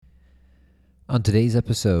On today's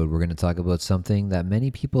episode, we're going to talk about something that many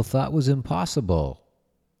people thought was impossible: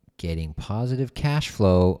 getting positive cash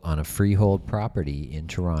flow on a freehold property in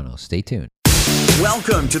Toronto. Stay tuned.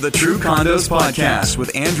 Welcome to the True Condos Podcast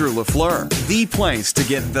with Andrew LaFleur, the place to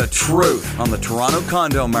get the truth on the Toronto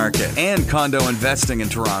condo market and condo investing in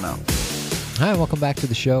Toronto. Hi, welcome back to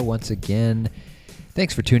the show once again.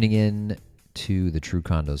 Thanks for tuning in to the True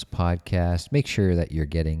Condos Podcast. Make sure that you're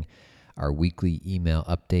getting our weekly email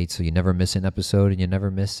updates so you never miss an episode and you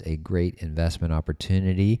never miss a great investment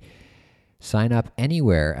opportunity. Sign up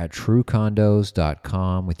anywhere at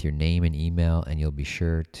truecondos.com with your name and email, and you'll be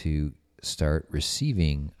sure to start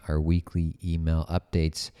receiving our weekly email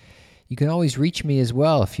updates. You can always reach me as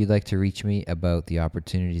well if you'd like to reach me about the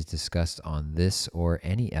opportunities discussed on this or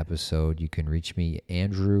any episode. You can reach me,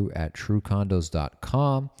 Andrew at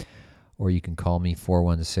truecondos.com, or you can call me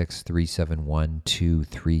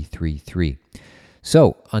 416-371-2333.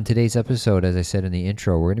 So on today's episode, as I said in the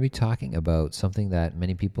intro, we're going to be talking about something that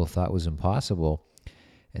many people thought was impossible,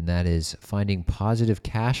 and that is finding positive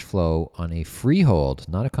cash flow on a freehold,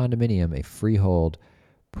 not a condominium, a freehold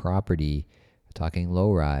property, talking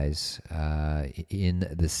low-rise, in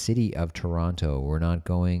the city of Toronto. We're not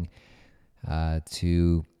going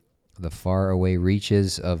to the far-away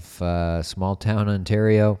reaches of small-town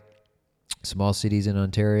Ontario, small cities in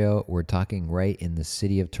Ontario. We're talking right in the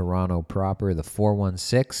city of Toronto proper, the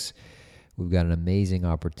 416. We've got an amazing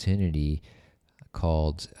opportunity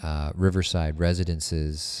called Riverside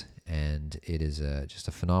Residences, and it is just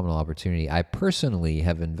a phenomenal opportunity. I personally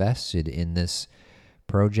have invested in this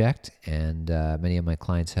project, and many of my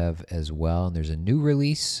clients have as well. And there's a new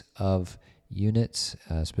release of units,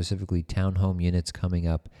 specifically townhome units, coming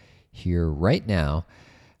up here right now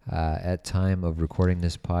at time of recording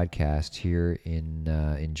this podcast here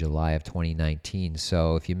in July of 2019.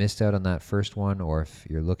 So if you missed out on that first one, or if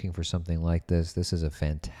you're looking for something like this, this is a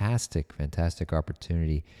fantastic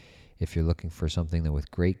opportunity. If you're looking for something that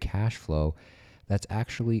with great cash flow, that's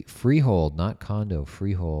actually freehold, not condo,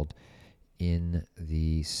 freehold in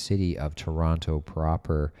the city of Toronto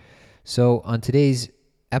proper. So on today's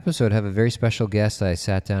episode, I have a very special guest. I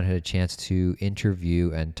sat down and had a chance to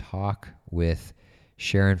interview and talk with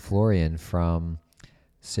Sharon Florian from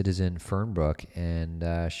Citizen Fernbrook,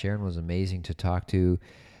 and Sharon was amazing to talk to.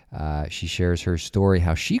 She shares her story,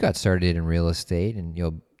 how she got started in real estate, and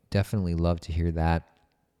you'll definitely love to hear that.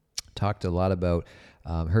 Talked a lot about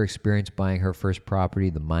her experience buying her first property,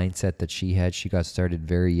 the mindset that she had. She got started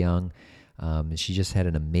very young, and she just had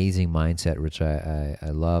an amazing mindset, which I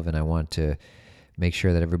love, and I want to make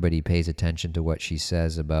sure that everybody pays attention to what she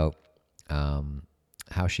says about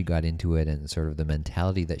how she got into it and sort of the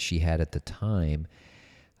mentality that she had at the time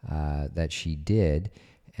that she did.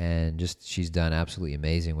 And just she's done absolutely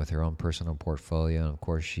amazing with her own personal portfolio. And of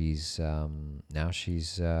course, she's now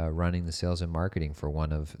running the sales and marketing for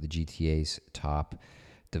one of the GTA's top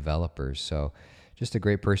developers. So just a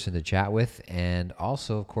great person to chat with. And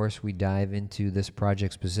also, of course, we dive into this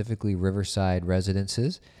project, specifically Riverside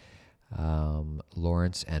Residences,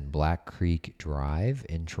 Lawrence and Black Creek Drive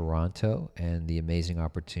in Toronto, and the amazing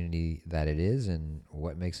opportunity that it is, and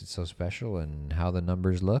what makes it so special, and how the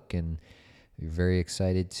numbers look. And we're very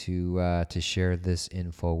excited to share this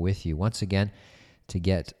info with you. Once again, to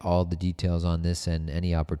get all the details on this and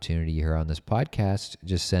any opportunity you hear on this podcast,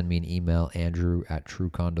 just send me an email, Andrew at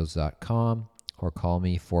truecondos.com, or call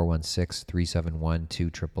me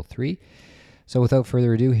 416-371-2333. So without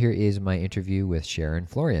further ado, here is my interview with Sharon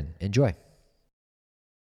Florian. Enjoy.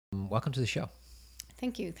 Welcome to the show.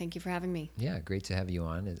 Thank you. Thank you for having me. Yeah, great to have you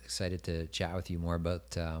on. Excited to chat with you more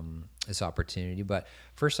about this opportunity. But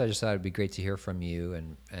first, I just thought it'd be great to hear from you.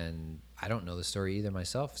 And I don't know the story either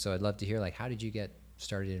myself, so I'd love to hear, like, how did you get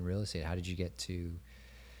started in real estate? How did you get to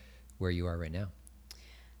where you are right now?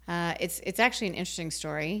 It's actually an interesting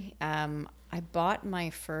story. I bought my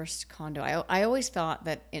first condo. I always thought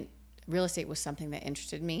that real estate was something that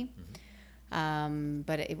interested me.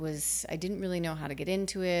 But I didn't really know how to get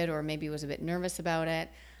into it, or maybe was a bit nervous about it.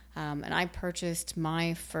 And I purchased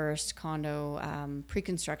my first condo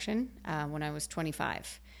pre-construction when I was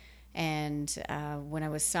 25. And when I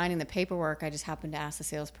was signing the paperwork, I just happened to ask the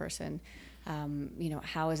salesperson,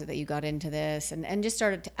 how is it that you got into this? And just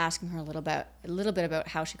started asking her a little bit about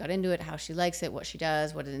how she got into it, how she likes it, what she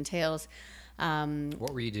does, what it entails.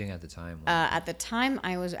 What were you doing at the time? At the time,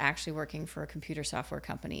 I was actually working for a computer software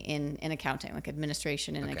company in accounting, like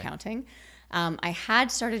administration and accounting. I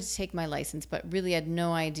had started to take my license, but really had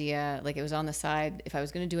no idea, like it was on the side, if I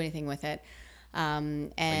was going to do anything with it.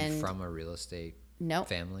 And Are you from a real estate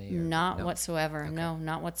family? Or? Not No? whatsoever. Okay. No,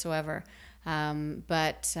 not whatsoever.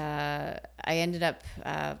 But I ended up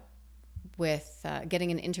with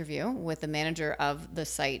getting an interview with the manager of the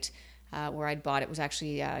site where I'd bought it. Was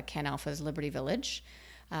actually Ken Alpha's Liberty Village.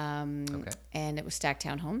 And it was Stack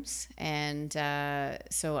Townhomes. And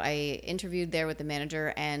so I interviewed there with the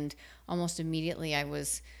manager, and almost immediately I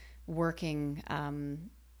was working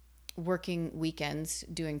weekends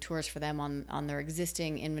doing tours for them on their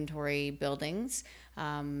existing inventory buildings.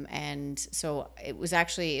 And so it was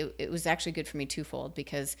actually good for me twofold,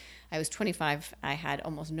 because I was 25, I had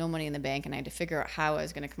almost no money in the bank, and I had to figure out how I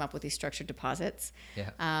was going to come up with these structured deposits. Yeah.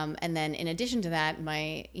 And then in addition to that,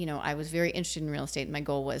 I was very interested in real estate, and my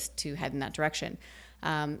goal was to head in that direction.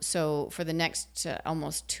 So for the next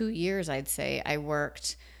almost 2 years, I'd say I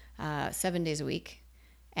worked 7 days a week.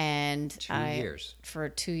 And 2 years. For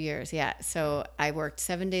 2 years, yeah. So I worked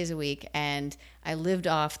 7 days a week, and I lived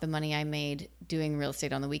off the money I made doing real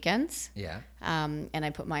estate on the weekends. Yeah. And I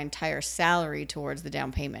put my entire salary towards the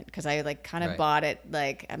down payment, because I kind of Right. bought it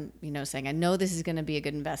I'm saying I know this is going to be a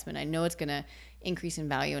good investment. I know it's going to increase in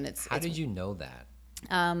value, and How did you know that?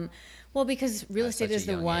 well, because real At estate such a is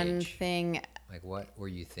the young one age? thing. Like, what were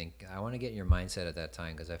you think? I want to get your mindset at that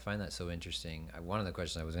time, because I find that so interesting. One of the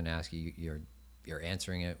questions I was going to ask you, you're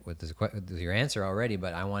answering it with your answer already,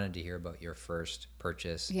 but I wanted to hear about your first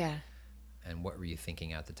purchase. Yeah. And what were you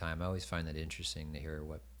thinking at the time? I always find that interesting to hear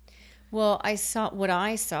what. Well, what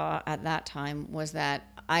I saw at that time was that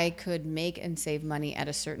I could make and save money at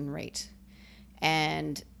a certain rate.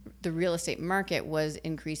 And the real estate market was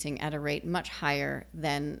increasing at a rate much higher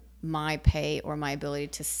than my pay or my ability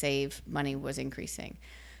to save money was increasing.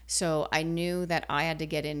 So I knew that I had to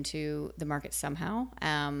get into the market somehow,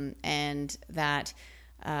 and that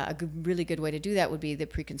really good way to do that would be the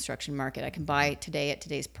pre-construction market. I can buy today at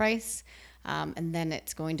today's price, and then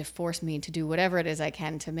it's going to force me to do whatever it is I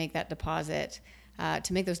can to make that deposit,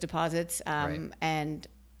 to make those deposits, Right.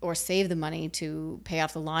 or save the money to pay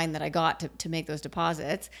off the line that I got to make those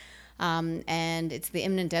deposits. And it's the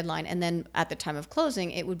imminent deadline. And then at the time of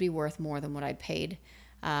closing, it would be worth more than what I'd paid.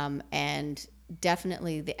 And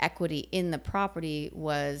definitely the equity in the property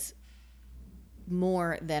was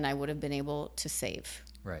more than I would have been able to save.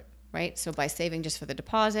 Right. Right. So by saving just for the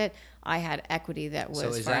deposit, I had equity that was So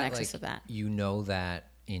is far in that excess of that. you know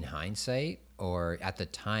that in hindsight, or at the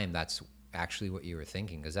time that's actually what you were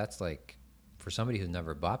thinking? Because that's like, for somebody who's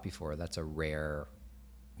never bought before, that's a rare,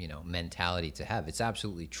 mentality to have. It's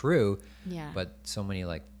absolutely true. Yeah. But so many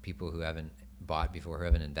people who haven't bought before, who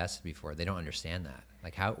haven't invested before, they don't understand that.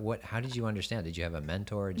 Like how did you understand? Did you have a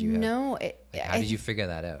mentor? Did you have, No. how did you figure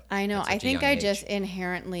that out? I know. at such I a think young I age? just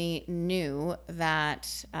inherently knew that.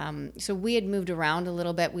 So we had moved around a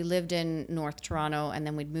little bit. We lived in North Toronto, and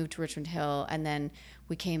then we'd moved to Richmond Hill, and then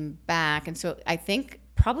we came back. And so I think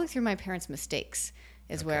probably through my parents' mistakes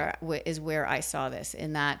is where I saw this,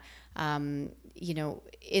 in that,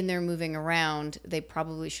 in their moving around, they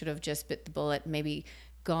probably should have just bit the bullet, maybe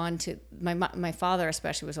gone to my father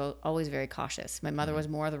especially was always very cautious. My mother was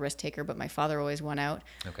more the risk taker, but my father always won out.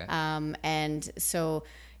 Okay. And so,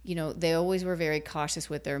 they always were very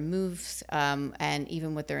cautious with their moves, and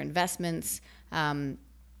even with their investments, and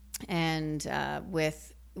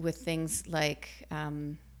with things like, what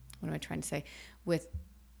am I trying to say?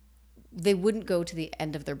 They wouldn't go to the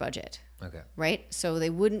end of their budget. Okay. Right? So they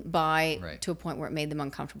wouldn't buy Right. to a point where it made them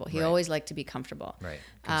uncomfortable. He Right. always liked to be comfortable. Right.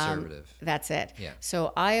 Conservative. That's it. Yeah.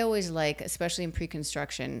 So I always especially in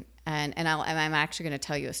pre-construction, and I'm actually going to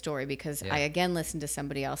tell you a story, because Yeah. I again listened to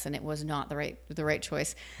somebody else, and it was not the right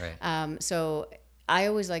choice. Right. So I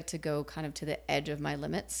always like to go kind of to the edge of my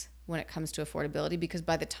limits when it comes to affordability, because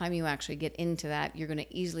by the time you actually get into that, you're going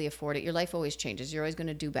to easily afford it. Your life always changes. You're always going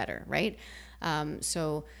to do better, right?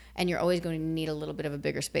 And you're always going to need a little bit of a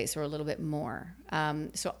bigger space or a little bit more.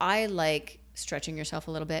 So I like stretching yourself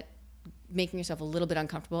a little bit, making yourself a little bit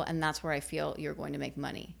uncomfortable, and that's where I feel you're going to make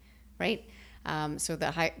money, right? So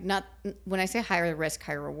when I say higher risk,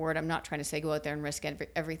 higher reward, I'm not trying to say go out there and risk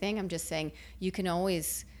everything. I'm just saying you can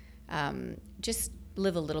always just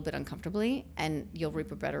live a little bit uncomfortably, and you'll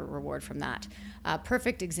reap a better reward from that.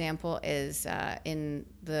 Perfect example is in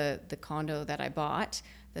the condo that I bought,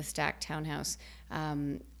 the Stack Townhouse.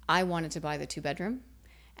 I wanted to buy the 2-bedroom,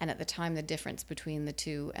 and at the time the difference between the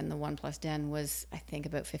 2 and the 1+ den was, I think,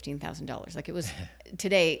 about $15,000. Like, it was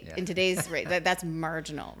today, in today's rate, that's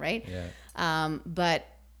marginal, right? Yeah. But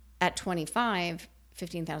at 25,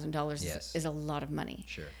 $15,000 Yes. is a lot of money.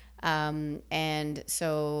 Sure. And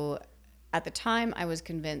so at the time, I was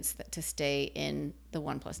convinced that to stay in the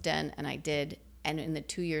 1+ den, and I did. And in the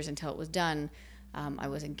 2 years until it was done, I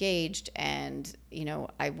was engaged, and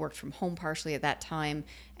I worked from home partially at that time,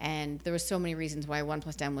 and there were so many reasons why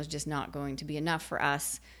 1+ den was just not going to be enough for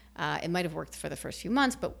us. It might have worked for the first few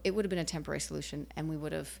months, but it would have been a temporary solution, and we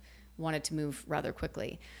would have wanted to move rather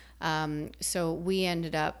quickly. So we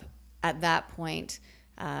ended up at that point,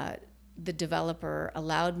 the developer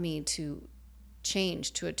allowed me to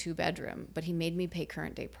change to a 2-bedroom, but he made me pay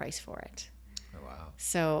current day price for it. Oh, wow.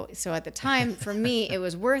 So at the time, for me, it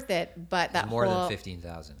was worth it, but that more whole, than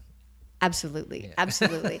 15,000. Absolutely, Yeah.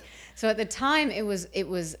 Absolutely. So at the time, it was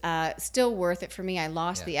still worth it for me. I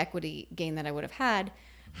lost Yeah. the equity gain that I would have had.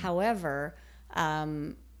 However,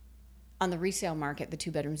 on the resale market, the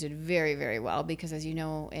 2-bedrooms did very, very well because, as you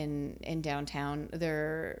know, in downtown,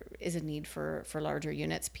 there is a need for larger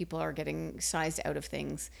units. People are getting sized out of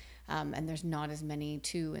things, and there's not as many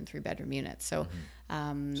 2- and 3-bedroom units. So,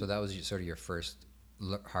 So that was sort of your first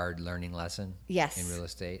hard learning lesson Yes. in real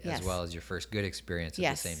estate, Yes. as well as your first good experience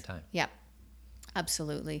at the same time. Yeah,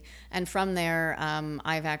 absolutely. And from there,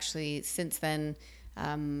 I've actually since then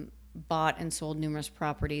bought and sold numerous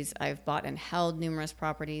properties. I've bought and held numerous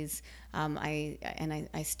properties.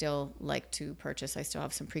 I still like to purchase. I still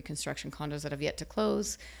have some pre-construction condos that have yet to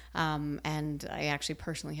close. And I actually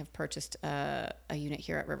personally have purchased a unit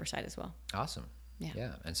here at Riverside as well. Awesome.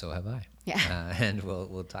 Yeah. And so have I. Yeah. And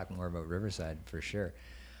we'll talk more about Riverside for sure.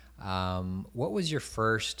 What was your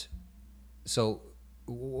first? So,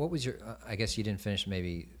 what was your? I guess you didn't finish.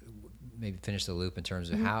 Maybe finish the loop in terms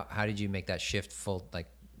of how did you make that shift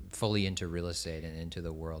fully into real estate and into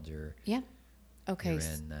the world you're Okay.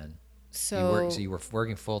 in then. So You were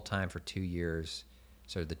working full time for 2 years,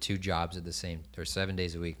 so the 2 jobs at the same, or 7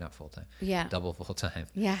 days a week, not full time. Yeah. Double full time.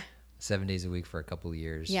 Yeah. 7 days a week for a couple of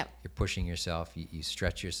years. Yep. You're pushing yourself. You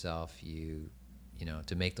stretch yourself. You know,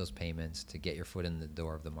 to make those payments, to get your foot in the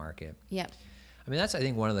door of the market. Yeah. I mean, that's, I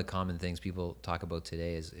think, one of the common things people talk about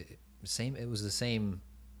today is it was the same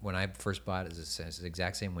when I first bought. It's the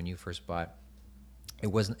exact same when you first bought.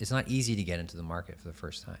 It's not easy to get into the market for the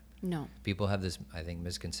first time. No. People have this, I think,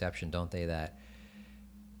 misconception, don't they, that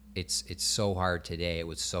it's so hard today. It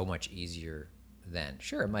was so much easier then.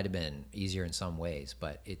 Sure, it might have been easier in some ways,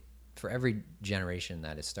 but for every generation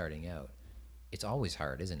that is starting out, it's always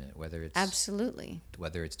hard, isn't it? Whether it's Absolutely.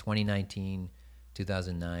 whether it's 2019,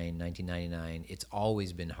 2009, 1999, it's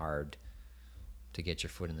always been hard to get your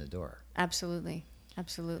foot in the door. Absolutely.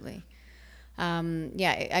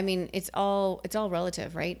 Yeah, I mean, it's all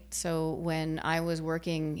relative, right? So when I was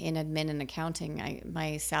working in admin and accounting,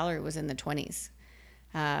 my salary was in the 20s.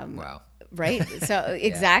 Wow. Right? So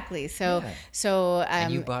exactly. So Yeah. so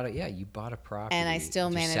And you bought a property, and I still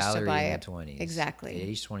with your managed to salary buy in it. the 20s. Exactly. At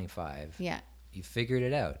age 25. Yeah. You figured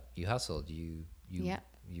it out. You hustled. You Yeah.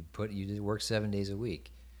 you did work 7 days a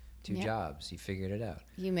week, 2 Yeah. jobs. You figured it out.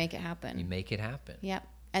 You make it happen. You make it happen. Yeah.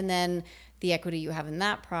 And then the equity you have in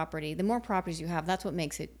that property, the more properties you have, that's what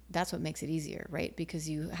makes it easier, right? Because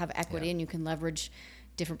you have equity and you can leverage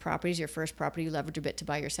different properties. Your first property, you leverage a bit to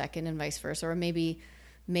buy your second and vice versa. Or maybe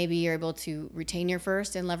you're able to retain your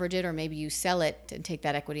first and leverage it, or maybe you sell it and take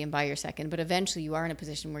that equity and buy your second. But eventually you are in a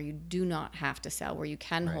position where you do not have to sell, where you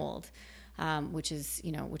can hold, which is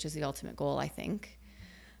the ultimate goal, I think.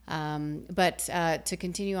 But to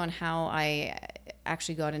continue on how I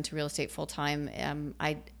actually got into real estate full time,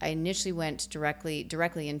 I initially went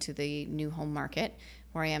directly into the new home market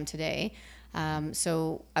where I am today.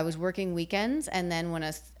 So I was working weekends, and then when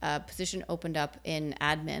a position opened up in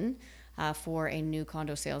admin for a new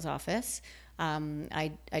condo sales office,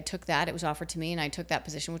 I took that. It was offered to me, and I took that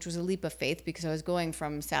position, which was a leap of faith because I was going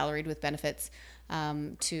from salaried with benefits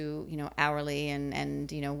to hourly,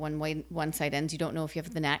 and one side ends, you don't know if you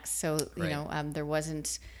have the next. So Right. there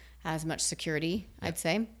wasn't as much security, I'd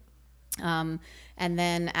say. And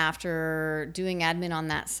then after doing admin on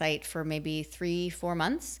that site for maybe 3-4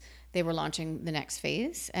 months, they were launching the next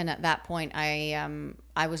phase, and at that point,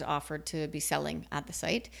 I was offered to be selling at the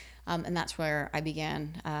site, and that's where I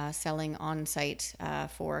began selling on site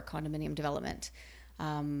for condominium development.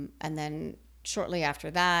 And then shortly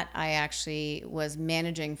after that, I actually was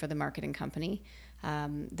managing for the marketing company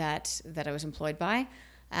that I was employed by.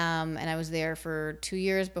 And I was there for 2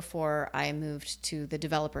 years before I moved to the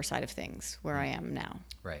developer side of things, where I am now.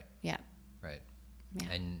 Right. Yeah. Right.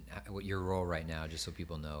 Yeah. And what your role right now, just so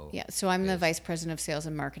people know. Yeah. So I'm the vice president of sales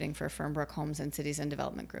and marketing for Fernbrook Homes and Cities and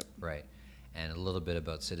Development Group. Right. And a little bit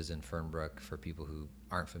about Citizen Fernbrook for people who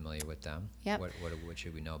aren't familiar with them. Yep. What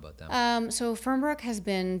should we know about them? So Fernbrook has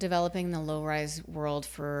been developing the low-rise world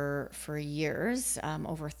for years,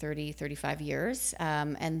 over 35 years.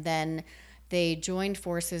 And then they joined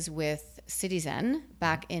forces with Citizen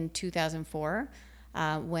back in 2004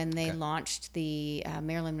 when they launched the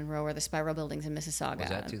Marilyn Monroe or the Spiral buildings in Mississauga. Was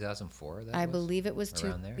that 2004? I believe it was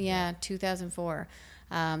around there? Yeah, 2004.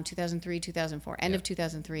 2003, 2004, end of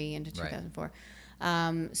 2003 into Right. 2004.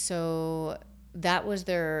 So that was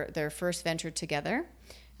their first venture together.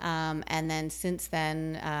 And then since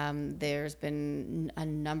then, there's been a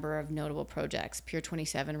number of notable projects. Pier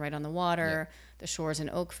 27 right on the water, the Shores in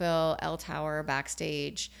Oakville, L Tower,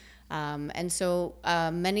 Backstage. And so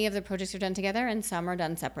many of the projects are done together and some are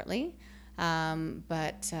done separately.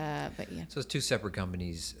 But yeah. So it's two separate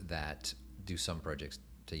companies that do some projects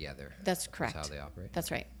together. That's correct. That's how they operate. That's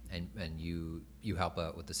right. And you help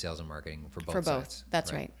out with the sales and marketing for both For both. sides.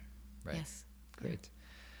 That's right. Right. Yes. Great.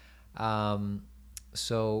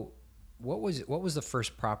 So what was the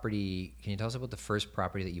first property? Can you tell us about the first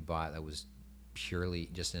property that you bought that was purely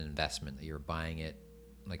just an investment, that you were buying it?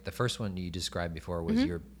 Like the first one you described before was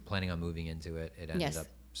you're planning on moving into it. It ended Yes. up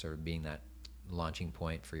sort of being that launching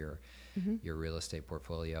point for your real estate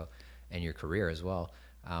portfolio and your career as well.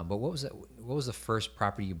 But what was the first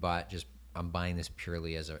property you bought? Just I'm buying this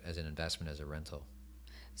purely as an investment, as a rental.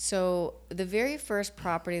 So the very first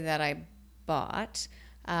property that I bought,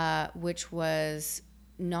 which was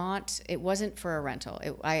it wasn't for a rental.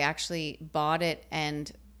 I actually bought it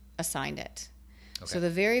and assigned it. Okay. So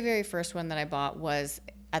the very, very first one that I bought was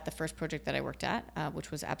at the first project that I worked at,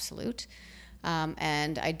 which was Absolute.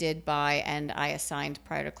 And I did buy and I assigned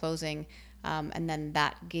prior to closing. And then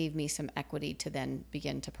that gave me some equity to then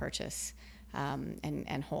begin to purchase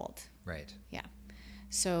and hold. Right. Yeah.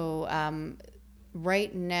 So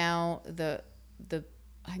right now,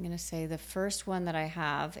 I'm going to say the first one that I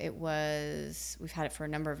have, we've had it for a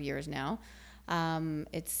number of years now.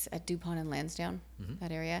 It's at DuPont and Lansdowne,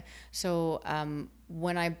 that area. So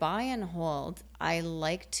when I buy and hold, I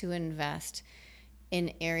like to invest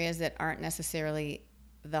in areas that aren't necessarily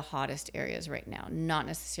the hottest areas right now, not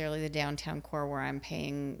necessarily the downtown core where I'm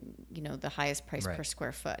paying, the highest price per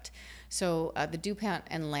square foot. So the DuPont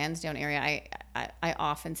and Lansdowne area, I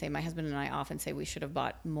often say, my husband and I often say we should have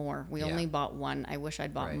bought more. We only bought one. I wish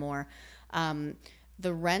I'd bought more.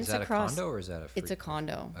 The rents is that across, a condo or is that a it's a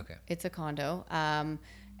condo. Okay. It's a condo.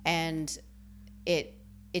 And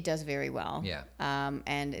it does very well. Yeah.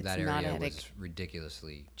 And it's that not a area headache. was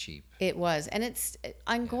ridiculously cheap. It was, and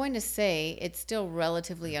I'm going to say it's still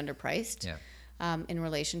relatively underpriced. Yeah. In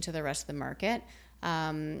relation to the rest of the market.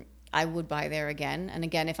 I would buy there again. And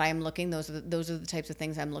again, if I am looking, those are the types of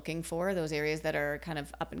things I'm looking for. Those areas that are kind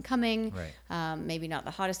of up and coming, maybe not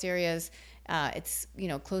the hottest areas. It's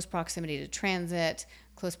close proximity to transit,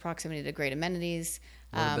 close proximity to great amenities.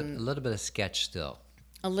 A little bit of sketch still.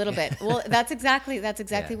 A little bit. Well, that's exactly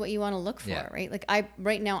Yeah. what you want to look for, right? Like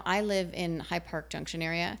right now I live in High Park Junction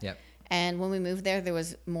area. Yep. And when we moved there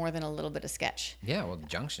was more than a little bit of sketch. Yeah, well, the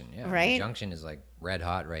Junction, Right? The Junction is like red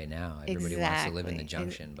hot right now. Everybody wants to live in the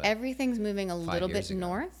Junction, but everything's moving a little bit years ago.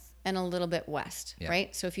 north and a little bit west, Yeah.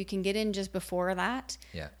 right? So if you can get in just before that,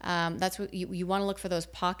 that's what you want to look for, those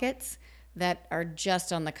pockets that are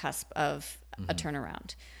just on the cusp of a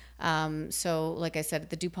turnaround. So like I said,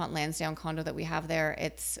 the DuPont Lansdowne condo that we have there,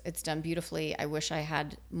 it's done beautifully. I wish I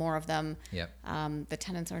had more of them. Yep. The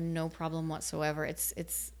tenants are no problem whatsoever.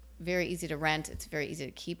 It's very easy to rent. It's very easy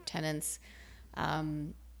to keep tenants.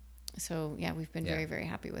 So yeah, we've been very, very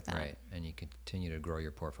happy with that. Right, and you continue to grow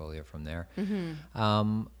your portfolio from there.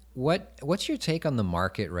 Mm-hmm. What's your take on the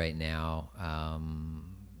market right now?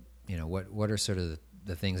 What are sort of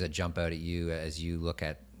the things that jump out at you as you look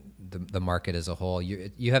at the market as a whole?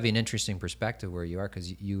 You have an interesting perspective where you are,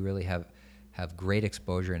 because you really have great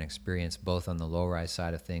exposure and experience both on the low rise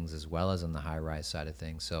side of things as well as on the high rise side of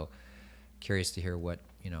things. So curious to hear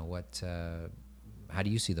how do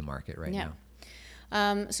you see the market right now?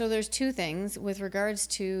 So there's two things with regards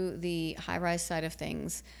to the high rise side of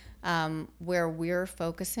things. Where we're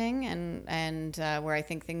focusing and where I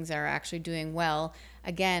think things are actually doing well,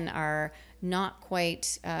 again, are not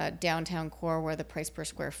quite downtown core where the price per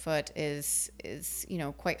square foot is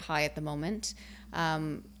quite high at the moment.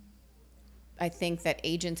 I think that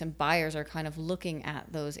agents and buyers are kind of looking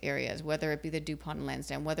at those areas, whether it be the DuPont and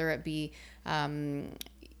Lansdowne, whether it be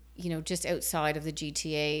just outside of the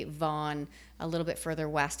GTA, Vaughan, a little bit further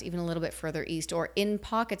west, even a little bit further east, or in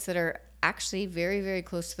pockets that are actually very, very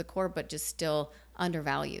close to the core, but just still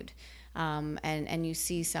undervalued. And you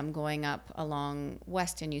see some going up along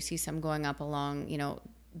west, and you see some going up along,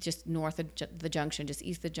 just north of the junction, just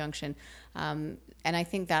east of the junction. And I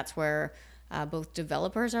think that's where both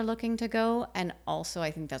developers are looking to go, and also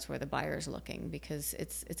I think that's where the buyers are looking, because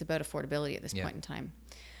it's about affordability at this point in time.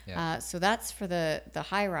 Yeah. So that's for the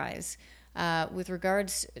high rise. With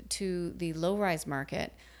regards to the low rise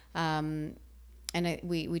market, and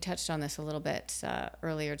we touched on this a little bit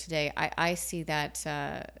earlier today, I see that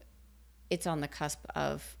it's on the cusp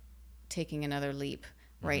of taking another leap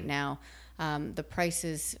right now. The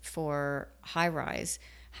prices for high rise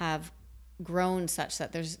have grown such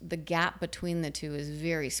that there's the gap between the two is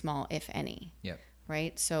very small, if any. Yep.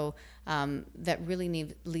 Right. So that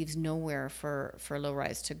really leaves nowhere for low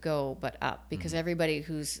rise to go but up, because everybody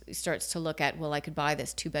who starts to look at, well, I could buy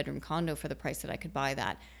this 2-bedroom condo for the price that I could buy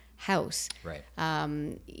that house. Right.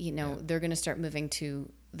 They're going to start moving to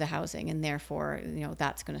the housing, and therefore,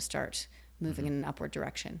 that's going to start moving in an upward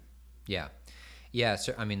direction. Yeah. Yeah.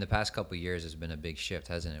 So, I mean, the past couple of years has been a big shift,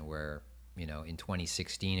 hasn't it? Where, in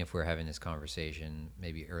 2016, if we're having this conversation,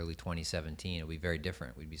 maybe early 2017, it'll be very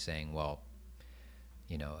different. We'd be saying, well,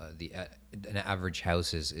 an average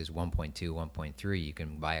house is 1.2, 1.3. You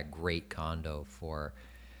can buy a great condo for,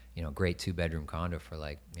 great 2-bedroom condo for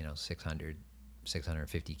like, 600,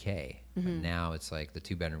 650K. But now it's like the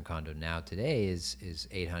 2-bedroom condo now today is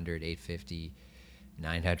 800, 850,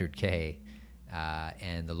 900K.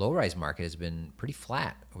 And the low-rise market has been pretty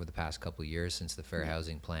flat over the past couple of years since the Fair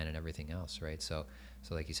Housing Plan and everything else, right? So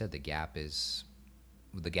like you said, the gap was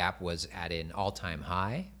at an all-time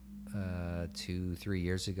high 2-3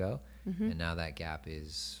 years ago, and now that gap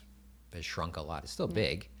has shrunk a lot. It's still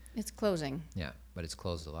big. It's closing. Yeah, but it's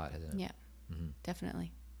closed a lot, hasn't it? Yeah,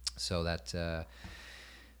 definitely. So that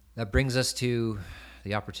brings us to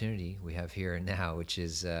the opportunity we have here and now, which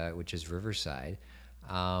is Riverside.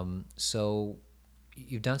 So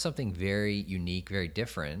you've done something very unique, very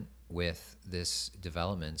different with this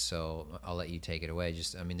development. So I'll let you take it away.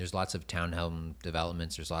 There's lots of townhome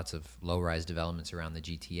developments. There's lots of low-rise developments around the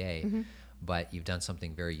GTA, but you've done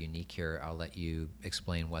something very unique here. I'll let you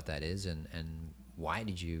explain what that is and why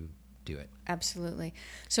did you do it? Absolutely.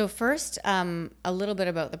 So first, a little bit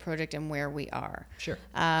about the project and where we are. Sure.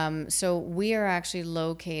 So we are actually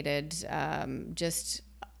located just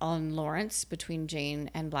on Lawrence between Jane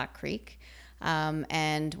and Black Creek.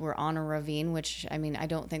 And we're on a ravine, which, I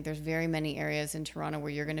don't think there's very many areas in Toronto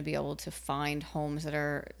where you're going to be able to find homes that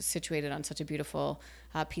are situated on such a beautiful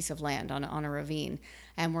piece of land on a ravine.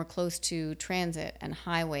 And we're close to transit and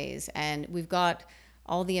highways, and we've got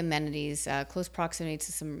all the amenities, close proximity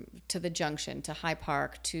to the junction, to High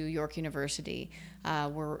Park, to York University.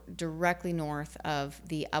 We're directly north of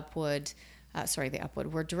the Upwood.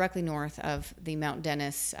 We're directly north of the Mount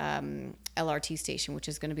Dennis LRT station, which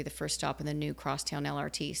is going to be the first stop in the new Crosstown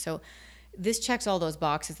LRT. So this checks all those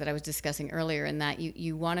boxes that I was discussing earlier, in that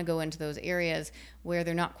you want to go into those areas where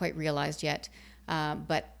they're not quite realized yet,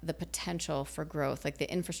 but the potential for growth, like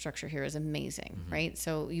the infrastructure here is amazing, right?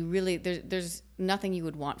 So you really, there's nothing you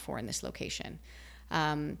would want for in this location.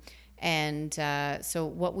 So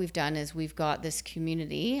what we've done is we've got this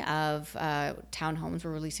community of townhomes.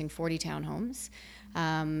 We're releasing 40 townhomes.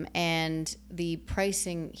 And the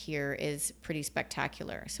pricing here is pretty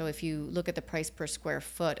spectacular. So if you look at the price per square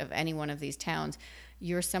foot of any one of these towns,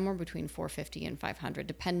 you're somewhere between $450 and $500,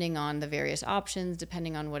 depending on the various options,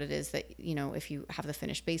 depending on what it is that, if you have the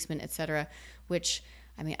finished basement, et cetera, which,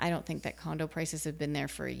 I don't think that condo prices have been there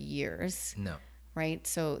for years. No. Right?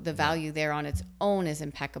 So the value there on its own is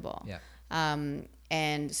impeccable. Yeah.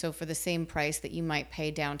 And so for the same price that you might pay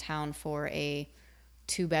downtown for a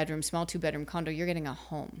small 2-bedroom condo, you're getting a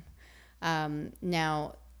home.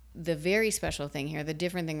 Now, the very special thing here, the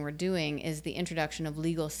different thing we're doing, is the introduction of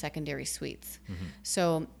legal secondary suites.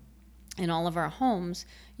 So in all of our homes,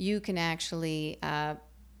 you can actually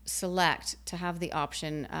select to have the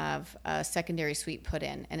option of a secondary suite put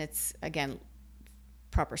in. And it's, again,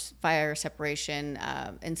 proper fire separation,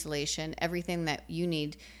 insulation, everything that you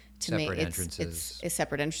need to separate make entrances. It's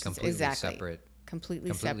separate entrances. Completely exactly. separate.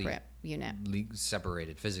 Completely separate unit.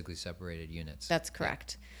 Physically separated units. That's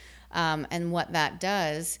correct. And what that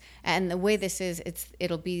does, and the way this is,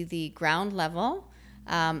 it'll be the ground level,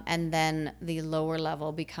 and then the lower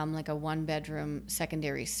level become like a 1-bedroom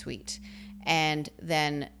secondary suite. And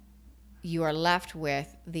then you are left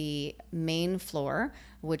with the main floor,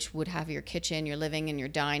 which would have your kitchen, your living, and your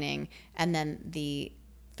dining, and then the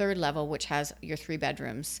 3rd level, which has your 3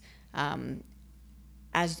 bedrooms,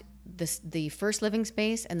 as the first living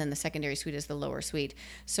space, and then the secondary suite is the lower suite.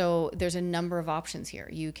 So there's a number of options here.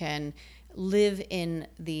 You can live in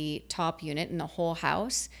the top unit in the whole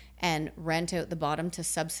house and rent out the bottom to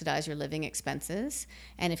subsidize your living expenses.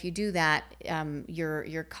 And if you do that,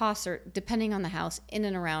 your costs are, depending on the house, in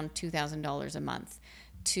and around $2,000 a month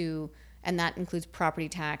and that includes property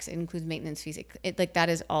tax, it includes maintenance fees, like that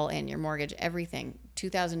is all in, your mortgage, everything,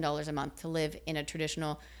 $2,000 a month to live in a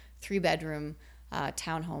traditional 3-bedroom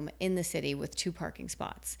townhome in the city with 2 parking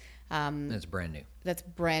spots. That's brand new. That's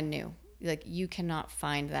brand new. Like, you cannot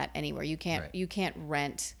find that anywhere. You can't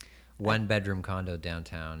rent. 1-bedroom condo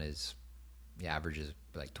downtown average is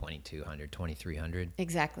like 2,200, 2,300.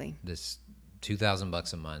 Exactly. This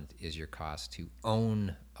 $2,000 a month is your cost to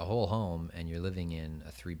own a whole home, and you're living in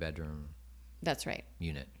a 3-bedroom That's right.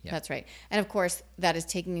 unit. Yeah. That's right. And of course, that is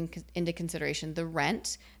taking into consideration the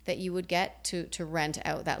rent that you would get to rent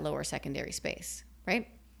out that lower secondary space, right?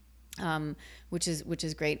 Which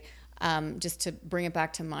is great. Just to bring it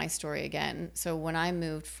back to my story again. So when I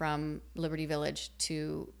moved from Liberty Village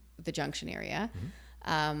to the Junction area,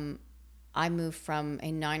 I moved from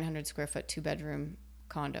a 900 square foot 2-bedroom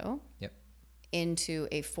condo Yep. into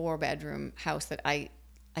a 4-bedroom house that I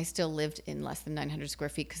still lived in less than 900 square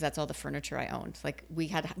feet because that's all the furniture I owned. Like, we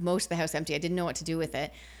had most of the house empty. I didn't know what to do with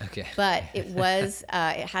it. Okay. But it was,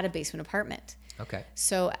 it had a basement apartment. Okay.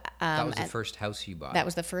 So That was the first house you bought. that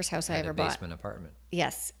was the first house I Had ever a bought. basement apartment.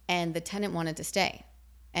 Yes. And the tenant wanted to stay.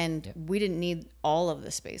 And we didn't need all of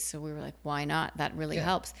the space. So we were like, why not? That really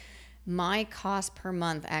helps. My cost per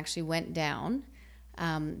month actually went down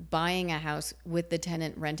buying a house with the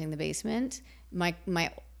tenant renting the basement. My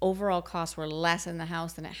overall costs were less in the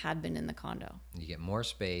house than it had been in the condo. You get more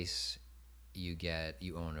space. You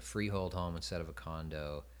own a freehold home instead of a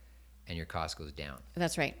condo, and your cost goes down.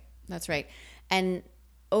 That's right. That's right. And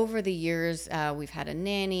over the years, we've had a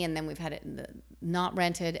nanny, and then we've had it not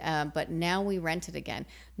rented, but now we rent it again.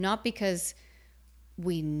 Not because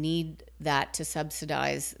we need that to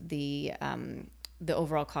subsidize the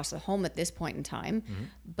overall cost of the home at this point in time,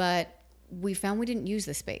 but we found we didn't use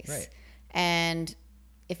the space. Right. And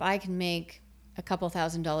if I can make a couple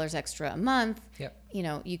 $1,000s extra a month,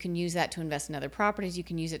 Yep. you can use that to invest in other properties. You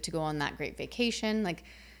can use it to go on that great vacation. Like,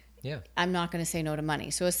 Yeah. I'm not going to say no to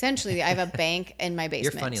money. So essentially, I have a bank in my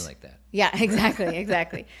basement. You're funny like that. Yeah,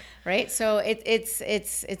 exactly. Right. So it's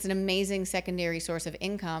an amazing secondary source of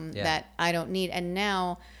income that I don't need. And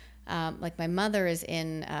now, like, my mother is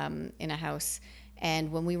in a house,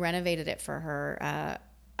 and when we renovated it for her,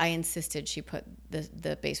 I insisted she put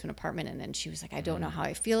the basement apartment in, and she was like, I don't know how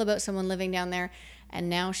I feel about someone living down there. And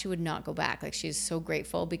now she would not go back. Like, she's so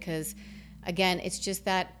grateful because, again, it's just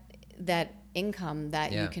that income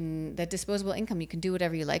that you can, that disposable income, you can do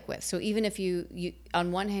whatever you like with. So even if you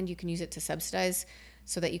on one hand, you can use it to subsidize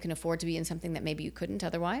so that you can afford to be in something that maybe you couldn't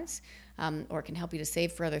otherwise, or it can help you to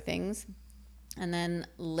save for other things. And then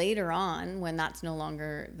later on, when that's no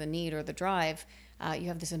longer the need or the drive, you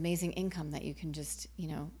have this amazing income that you can just,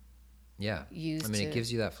 use. I mean, it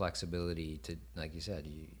gives you that flexibility to, like you said,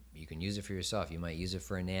 you can use it for yourself. You might use it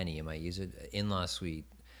for a nanny. You might use it in-law suite.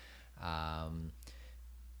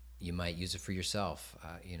 You might use it for yourself.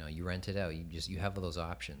 You rent it out. You have all those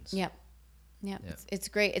options. Yeah. It's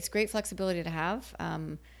great. It's great flexibility to have.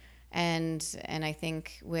 And I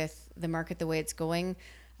think with the market the way it's going,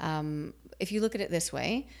 if you look at it this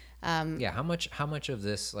way, how much of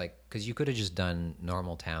this, like, because you could have just done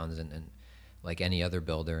normal towns and like any other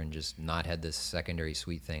builder and just not had this secondary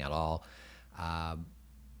suite thing at all,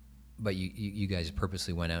 but you guys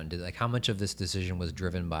purposely went out and did, like, how much of this decision was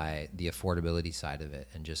driven by the affordability side of it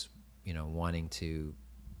and just wanting to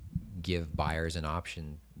give buyers an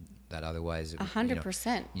option that otherwise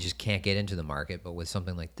 100%. You just can't get into the market, but with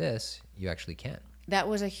something like this you actually can. That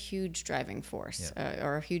was a huge driving force,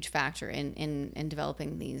 or a huge factor in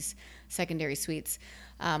developing these secondary suites.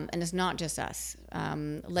 And it's not just us.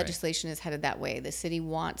 Legislation is headed that way. The city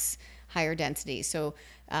wants higher density. So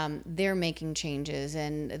they're making changes,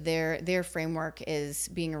 and their framework is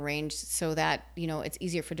being arranged so that, it's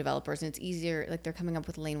easier for developers, and it's easier, like, they're coming up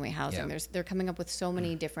with laneway housing. They're coming up with so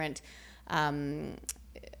many different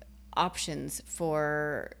options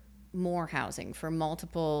for more housing, for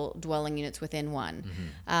multiple dwelling units within one.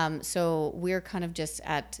 So we're kind of just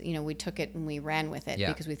at, we took it and we ran with it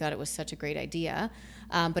because we thought it was such a great idea.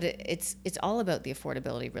 But it's all about the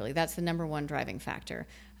affordability, really. That's the number one driving factor.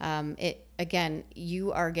 Again,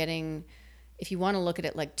 you are getting, if you want to look at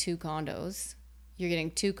it like 2 condos, you're getting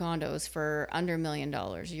 2 condos for under $1 million.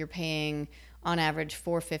 You're paying on average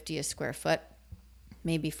 $450 a square foot,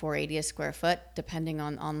 maybe $480 a square foot, depending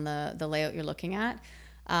on the layout you're looking at.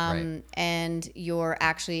 And your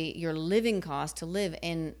living cost to live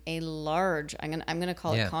in a large, I'm gonna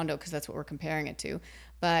call it condo because that's what we're comparing it to,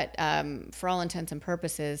 but for all intents and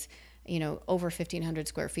purposes, over 1,500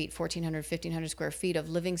 square feet, 1,400, 1,500 square feet of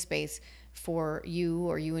living space for you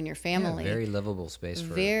or you and your family. Very livable space.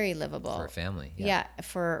 Very livable for a family.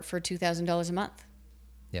 For $2,000 a month.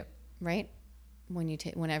 Yep. Right.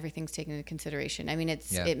 When everything's taken into consideration. I mean,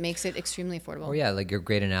 it makes it extremely affordable. Oh yeah, like a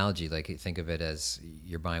great analogy. Like, you think of it as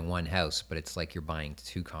you're buying one house, but it's like you're buying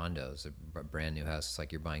 2 condos. A brand new house, it's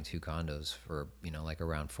like you're buying 2 condos for like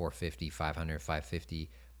around $450, $500, $550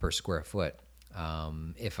 per square foot.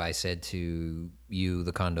 If I said to you,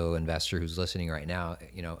 the condo investor who's listening right now,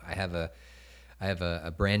 I have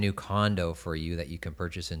a brand new condo for you that you can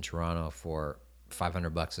purchase in Toronto for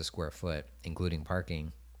 $500 a square foot, including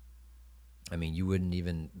parking. I mean, you wouldn't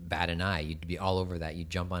even bat an eye. You'd be all over that. You'd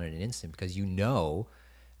jump on it in an instant because you know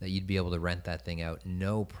that you'd be able to rent that thing out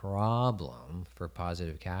no problem for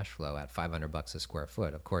positive cash flow at $500 a square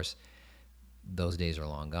foot. Of course, those days are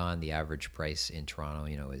long gone. The average price in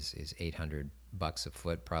Toronto, is $800 a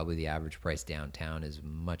foot. Probably the average price downtown is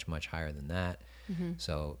much, much higher than that. Mm-hmm.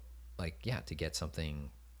 So, to get something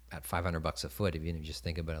at $500 a foot, if you just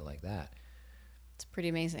think about it like that, it's pretty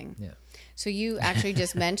amazing. Yeah. So you actually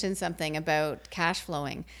just mentioned something about cash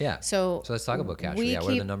flowing. Yeah. So let's talk about cash flow. Yeah.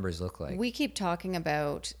 What do the numbers look like? We keep talking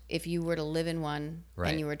about if you were to live in one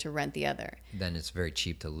and you were to rent the other. Then it's very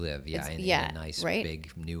cheap to live. In a nice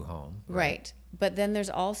big new home. Right. But then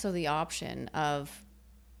there's also the option of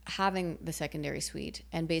having the secondary suite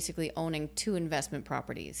and basically owning 2 investment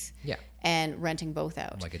properties. Yeah. And renting both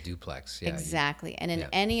out. Like a duplex. Yeah. Exactly. And in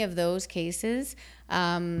any of those cases,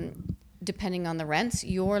 depending on the rents,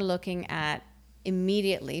 you're looking at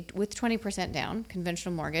immediately with 20% down,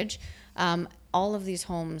 conventional mortgage. All of these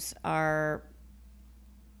homes are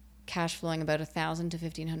cash flowing about $1,000 to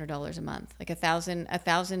 $1,500 a month. Like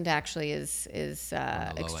 $1,000 actually is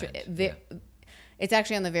extra. It's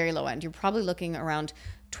actually on the very low end. You're probably looking around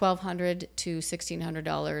 $1,200 to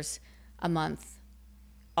 $1,600 a month,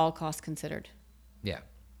 all costs considered. Yeah.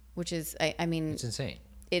 Which is, I mean, it's insane.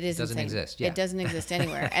 It is doesn't insane. exist. Yeah. It doesn't exist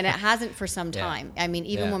anywhere, and it hasn't for some time. I mean,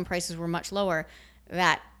 even when prices were much lower,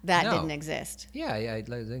 that didn't exist. Yeah.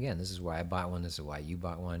 Again, this is why I bought one. This is why you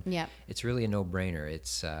bought one. Yeah. It's really a no-brainer.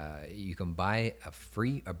 It's you can buy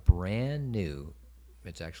a brand new.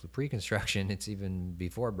 It's actually pre-construction. It's even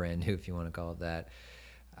before brand new, if you want to call it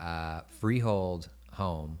that. Freehold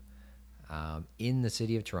home in the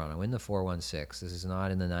city of Toronto, in the 416. This is not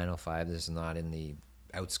in the 905. This is not in the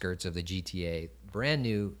outskirts of the GTA. Brand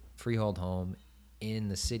new freehold home in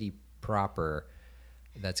the city proper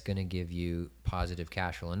that's going to give you positive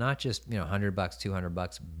cash flow, and not just $100,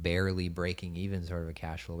 $200, barely breaking even sort of a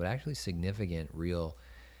cash flow, but actually significant real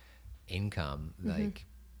income, like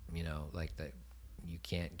that you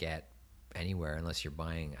can't get anywhere unless you're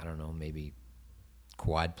buying, I don't know, maybe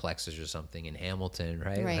quadplexes or something in Hamilton,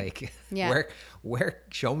 right? Like, where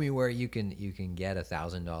show me where you can get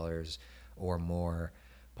 $1,000 or more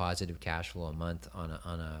positive cash flow a month on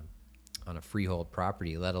a freehold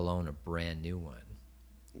property, let alone a brand new one.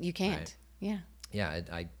 You can't. Right? Yeah.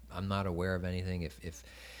 I'm not aware of anything. If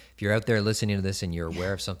you're out there listening to this and you're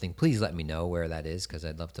aware of something, please let me know where that is, because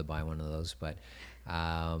I'd love to buy one of those. But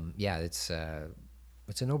it's a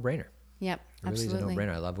no-brainer. Yep, it really absolutely. is a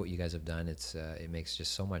no-brainer. I love what you guys have done. It makes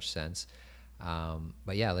just so much sense.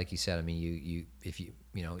 But yeah, like you said, I mean, if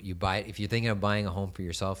you're thinking of buying a home for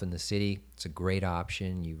yourself in the city, it's a great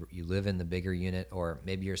option. You live in the bigger unit, or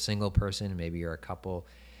maybe you're a single person, maybe you're a couple.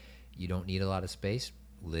 You don't need a lot of space.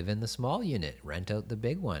 Live in the small unit. Rent out the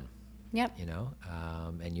big one. Yep.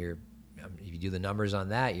 And if you do the numbers on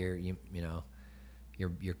that, your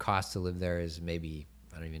cost to live there is maybe,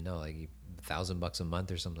 I don't even know, like $1,000 a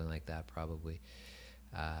month or something like that, probably.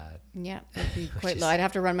 Yeah, it'd be quite low. I'd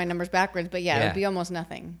have to run my numbers backwards, but it would be almost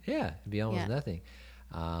nothing. Yeah, it'd be almost nothing.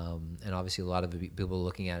 And obviously, a lot of the people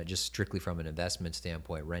looking at it just strictly from an investment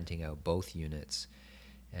standpoint, renting out both units,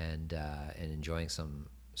 and enjoying some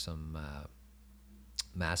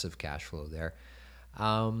massive cash flow there.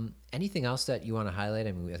 Anything else that you want to highlight?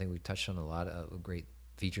 I mean, I think we touched on a lot of great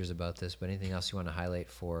features about this, but anything else you want to highlight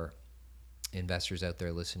for investors out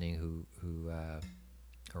there listening who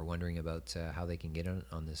are wondering about how they can get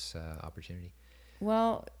on this opportunity?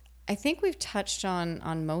 Well, I think we've touched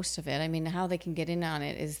on most of it. I mean, how they can get in on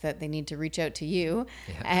it is that they need to reach out to you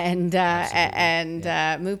and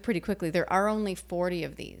move pretty quickly. There are only 40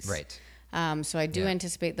 of these. Right. So I do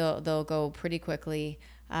anticipate they'll go pretty quickly.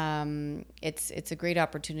 It's a great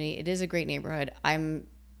opportunity. It is a great neighborhood. I'm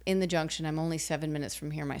in the Junction. I'm only 7 minutes from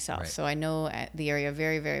here myself, so I know the area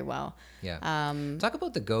very, very well. Yeah. Talk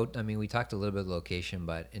about the GO. I mean, we talked a little bit of location,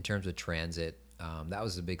 but in terms of transit, that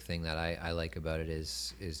was the big thing that I like about it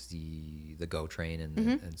is the GO train,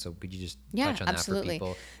 and so could you just touch on that for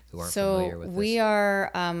people who aren't familiar with this? So we are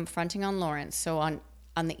fronting on Lawrence. So on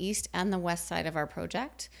the east and the west side of our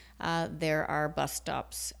project, there are bus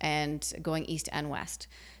stops and going east and west.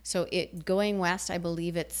 So going west, I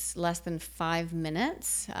believe it's less than 5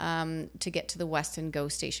 minutes to get to the Weston GO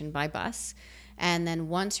station by bus. And then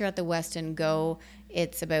once you're at the Weston GO,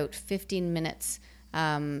 it's about 15 minutes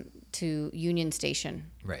to Union Station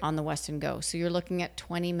on the Weston GO. So you're looking at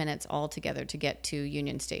 20 minutes altogether to get to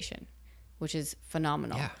Union Station, which is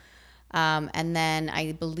phenomenal. Yeah. And then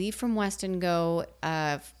I believe from Weston Go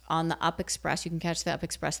on the Up Express, you can catch the Up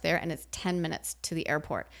Express there, and it's 10 minutes to the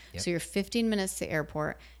airport. Yep. So you're 15 minutes to the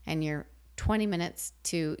airport and you're 20 minutes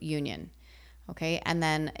to Union. Okay. And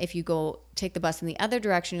then if you go take the bus in the other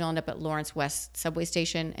direction, you'll end up at Lawrence West subway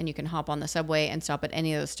station, and you can hop on the subway and stop at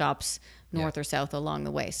any of those stops north or south along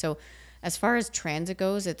the way. So as far as transit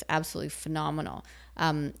goes, it's absolutely phenomenal.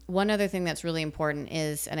 One other thing that's really important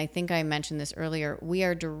is, and I think I mentioned this earlier, we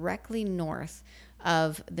are directly north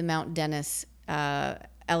of the Mount Dennis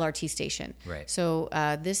LRT station. Right. So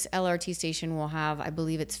this LRT station will have, I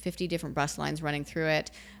believe it's 50 different bus lines running through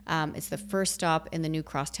it. It's the first stop in the new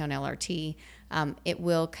Crosstown LRT. It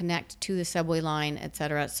will connect to the subway line,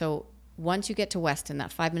 etc. So once you get to Weston,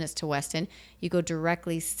 that 5 minutes to Weston, you go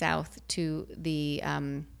directly south to the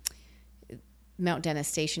Mount Dennis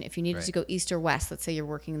station. If you needed to go east or west, let's say you're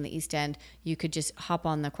working in the East End, you could just hop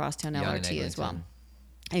on the Crosstown LRT as well.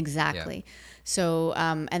 Exactly. Yeah. So,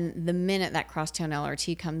 and the minute that Crosstown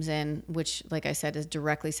LRT comes in, which, like I said, is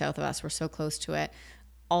directly south of us, we're so close to it,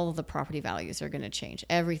 all of the property values are going to change.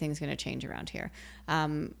 Everything's going to change around here.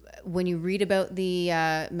 When you read about the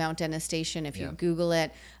Mount Dennis station, if you Google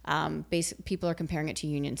it, people are comparing it to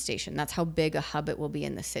Union Station. That's how big a hub it will be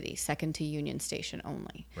in the city, second to Union Station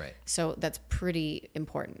only. Right. So that's pretty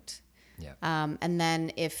important. Yeah. And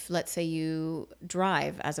then if, let's say you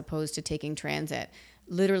drive as opposed to taking transit,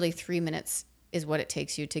 literally 3 minutes is what it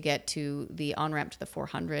takes you to get to the on-ramp to the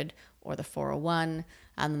 400 or the 401.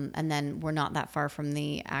 And then we're not that far from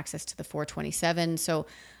the access to the 427. So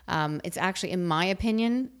it's actually, in my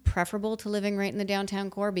opinion, preferable to living right in the downtown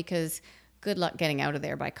core, because good luck getting out of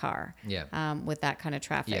there by car. Yeah. With that kind of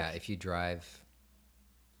traffic. Yeah, if you drive,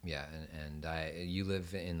 you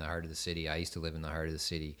live in the heart of the city. I used to live in the heart of the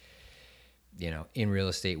city. You know, in real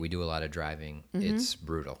estate, we do a lot of driving. Mm-hmm. It's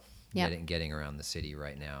brutal. Getting around the city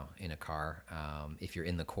right now in a car, if you're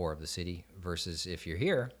in the core of the city, versus if you're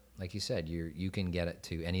here, like you said, you can get it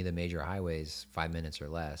to any of the major highways 5 minutes or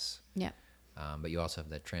less. Yeah. But you also have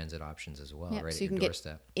the transit options as well, right, so at your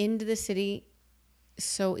doorstep. Get into the city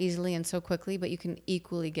so easily and so quickly, but you can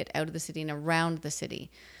equally get out of the city and around the city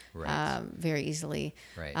very easily.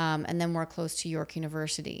 Right. And then we're close to York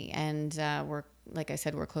University, and like I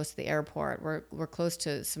said, we're close to the airport. We're close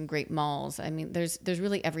to some great malls. I mean, there's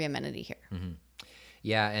really every amenity here. Mm-hmm.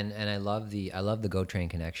 Yeah, and I love the GO train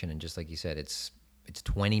connection, and just like you said, it's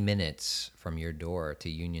 20 minutes from your door to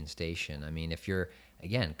Union Station. I mean, if you're,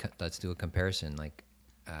 again, let's do a comparison. Like,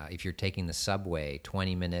 if you're taking the subway,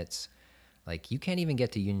 20 minutes, like you can't even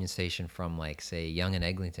get to Union Station from, like, say, Yonge and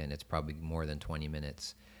Eglinton. It's probably more than 20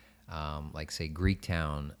 minutes. Like, say,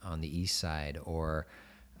 Greektown on the east side, or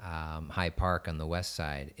High Park on the west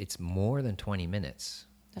side, it's more than 20 minutes.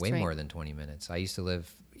 That's way more than 20 minutes. I used to live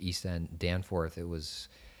East End, Danforth. It was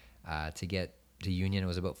to get to Union, it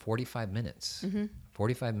was about 45 minutes. Mm-hmm.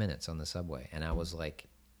 45 minutes on the subway, and I was like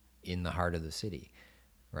in the heart of the city,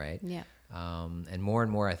 right? Yeah. And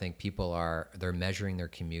more, I think they're measuring their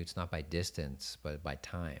commutes not by distance, but by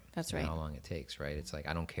time. That's right. How long it takes, right? It's like,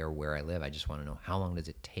 I don't care where I live. I just want to know, how long does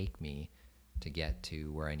it take me to get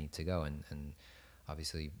to where I need to go? And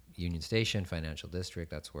obviously, Union Station, Financial District,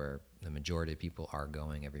 that's where the majority of people are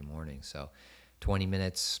going every morning. So 20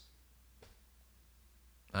 minutes,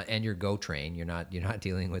 and your GO train, you're not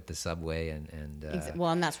dealing with the subway and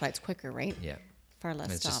well, and that's why it's quicker, right? Yeah. Far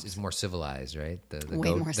less stops. It's more civilized, right? The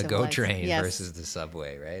GO train versus the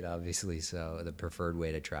subway, right? Obviously, so the preferred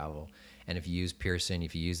way to travel. And if you use Pearson,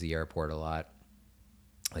 if you use the airport a lot,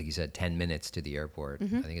 like you said, 10 minutes to the airport.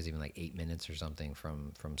 Mm-hmm. I think it's even like 8 minutes or something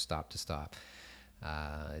from stop to stop.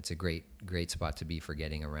 It's a great spot to be for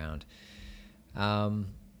getting around. So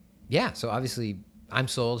obviously, I'm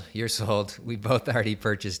sold. You're sold. We both already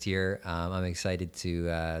purchased here. I'm excited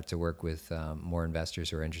to work with more investors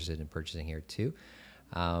who are interested in purchasing here too.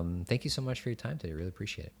 Thank you so much for your time today. Really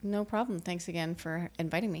appreciate it. No problem. Thanks again for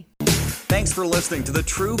inviting me. Thanks for listening to the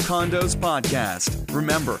True Condos podcast.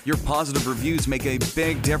 Remember, your positive reviews make a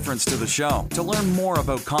big difference to the show. To learn more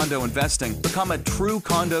about condo investing, become a True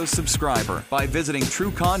Condos subscriber by visiting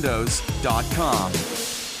truecondos.com.